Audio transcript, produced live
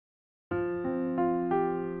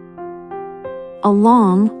A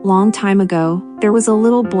long, long time ago, there was a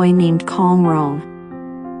little boy named Kong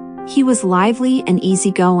Rong. He was lively and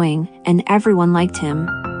easygoing, and everyone liked him.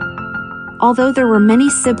 Although there were many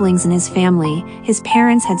siblings in his family, his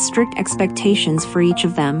parents had strict expectations for each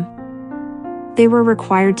of them. They were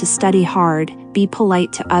required to study hard, be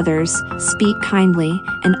polite to others, speak kindly,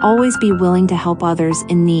 and always be willing to help others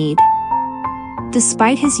in need.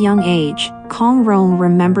 Despite his young age, Kong Rong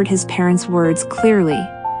remembered his parents' words clearly.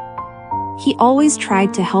 He always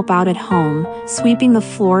tried to help out at home, sweeping the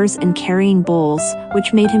floors and carrying bowls,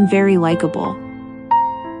 which made him very likable.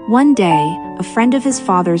 One day, a friend of his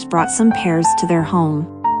father's brought some pears to their home.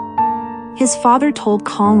 His father told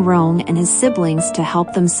Kong Rong and his siblings to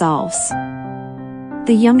help themselves.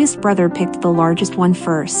 The youngest brother picked the largest one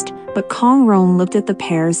first, but Kong Rong looked at the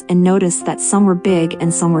pears and noticed that some were big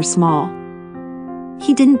and some were small.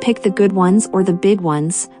 He didn't pick the good ones or the big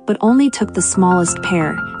ones, but only took the smallest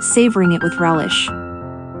pear, savoring it with relish.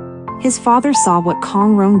 His father saw what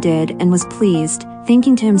Kong Rong did and was pleased,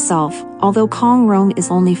 thinking to himself, although Kong Rong is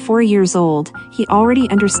only 4 years old, he already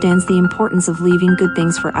understands the importance of leaving good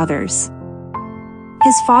things for others.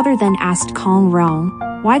 His father then asked Kong Rong,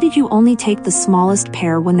 "Why did you only take the smallest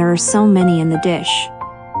pear when there are so many in the dish?"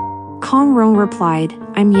 Kong Rong replied,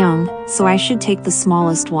 "I'm young, so I should take the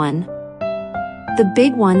smallest one. The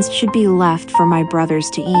big ones should be left for my brothers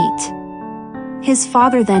to eat." His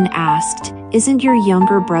father then asked, "Isn't your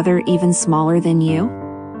younger brother even smaller than you?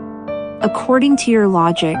 According to your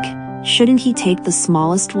logic, shouldn't he take the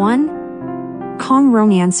smallest one?" Kong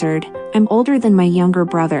Rong answered, "I'm older than my younger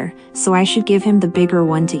brother, so I should give him the bigger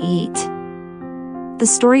one to eat." The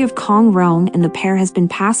story of Kong Rong and the pear has been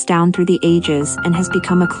passed down through the ages and has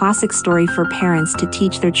become a classic story for parents to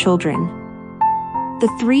teach their children. The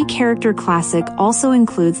three-character classic also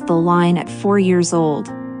includes the line at 4 years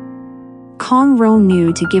old. Kong Rong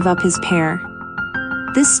knew to give up his pear.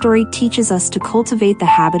 This story teaches us to cultivate the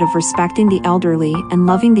habit of respecting the elderly and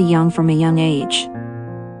loving the young from a young age.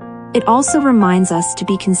 It also reminds us to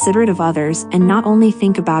be considerate of others and not only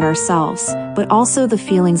think about ourselves, but also the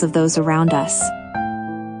feelings of those around us.